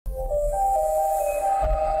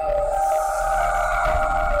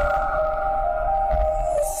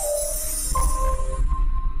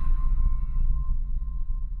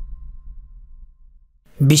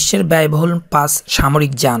বিশ্বের ব্যয়বহুল ৫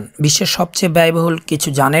 সামরিক যান। বিশ্বের সবচেয়ে ব্যয়বহুল কিছু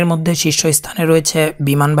যানের মধ্যে শীর্ষস্থানে রয়েছে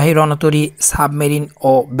বিমানবাহী রণতরী, সাবমেরিন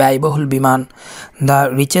ও ব্যয়বহুল বিমান। দ্য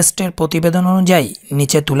রিচেস্টের প্রতিবেদন অনুযায়ী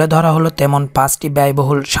নিচে তুলে ধরা হলো তেমন ৫টি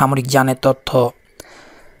ব্যয়বহুল সামরিক যানের তথ্য।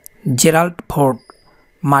 Gerald Ford.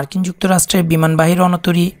 মার্কিন যুক্তরাষ্ট্রের বিমানবাহী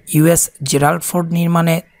রণতরী ইউএস জেরাল্ড ফোর্ড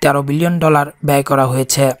নির্মাণে $13 বিলিয়ন ব্যয় করা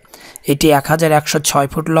হয়েছে। এটি 1106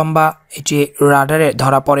 ফুট লম্বা। এটি রাডারে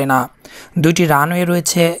ধরা পড়ে না। 2টি রানওয়ে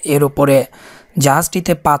রয়েছে এর ওপরে।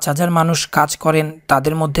 জাহাজটিতে 5000 মানুষ কাজ করেন,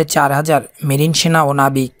 তাদের মধ্যে 4000 মেরিন সেনা ও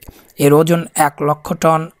নাবিক। এর ওজন 1 লক্ষ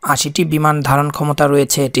টন। 80টি বিমান ধারণ ক্ষমতা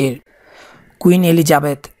রয়েছে এটির। Queen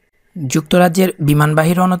Elizabeth. যুক্তরাজ্যের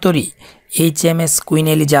বিমানবাহী রণতরী HMS কুইন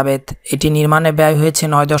এলিজাবেথ। এটি নির্মাণে ব্যয় হয়েছে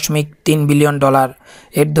 $9.3 বিলিয়ন।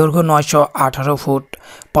 এর দৈর্ঘ্য 918 ফুট।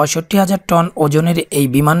 65,000 টন ওজনের এই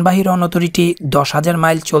বিমানবাহী রণতরীটি 10,000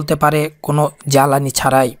 মাইল চলতে পারে কোনো জ্বালানি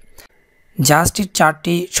ছাড়াই। জাহাজটির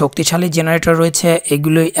 4টি শক্তিশালী জেনারেটর রয়েছে।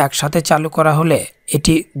 এগুলোই একসাথে চালু করা হলে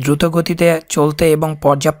এটি দ্রুত গতিতে চলতে এবং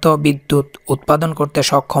পর্যাপ্ত বিদ্যুৎ উৎপাদন করতে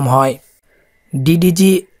সক্ষম হয়। DDG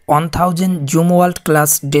 1000 Zumwalt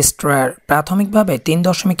class destroyer. প্রাথমিকভাবে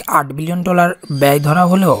 $3.8 বিলিয়ন ব্যয় ধরা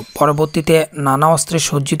হলেও পরবর্তীতে নানা অস্ত্রে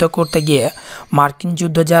সজ্জিত করতে গিয়ে মার্কিন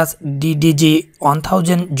যুদ্ধজাহাজ DDG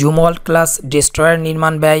 1000 জুমওয়াল্ট ক্লাস ডেস্ট্রয়ার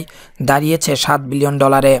নির্মাণ ব্যয় দাঁড়িয়েছে $7 বিলিয়ন।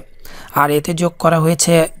 আর এতে যোগ করা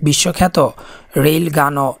হয়েছে বিশ্বখ্যাত রেইল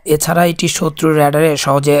গানও। এছাড়া এটি শত্রুর র্যাডারে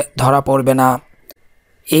সহজে ধরা পড়বে না।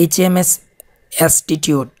 HMS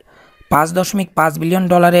অ্যাস্টিটিউড। $5.5 বিলিয়ন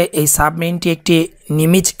এই সাবমেরিনটি একটি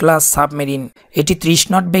নিমিজ ক্লাস সাবমেরিন। এটি 30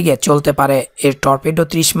 নট বেগে চলতে পারে। এর টর্পেডো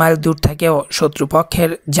 30 মাইল দূর থেকেও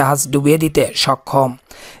শত্রুপক্ষের জাহাজ ডুবিয়ে দিতে সক্ষম।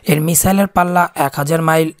 এর মিসাইলের পাল্লা 1000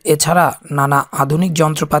 মাইল। এছাড়া নানা আধুনিক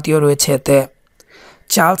যন্ত্রপাতিও রয়েছে এতে।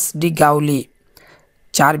 Charles D Gawli.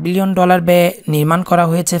 $4 বিলিয়ন ব্যয়ে নির্মাণ করা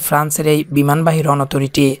হয়েছে ফ্রান্সের এই বিমানবাহী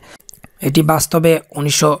রণতরীটি। এটি বাস্তবে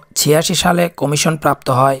 1986 সালে কমিশন প্রাপ্ত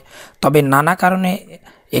হয়, তবে নানা কারণে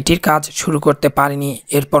এটির কাজ শুরু করতে পারেনি।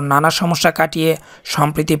 এরপর নানা সমস্যা কাটিয়ে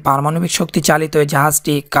সম্প্রতি পারমাণবিক শক্তি চালিত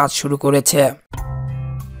জাহাজটি কাজ শুরু করেছে।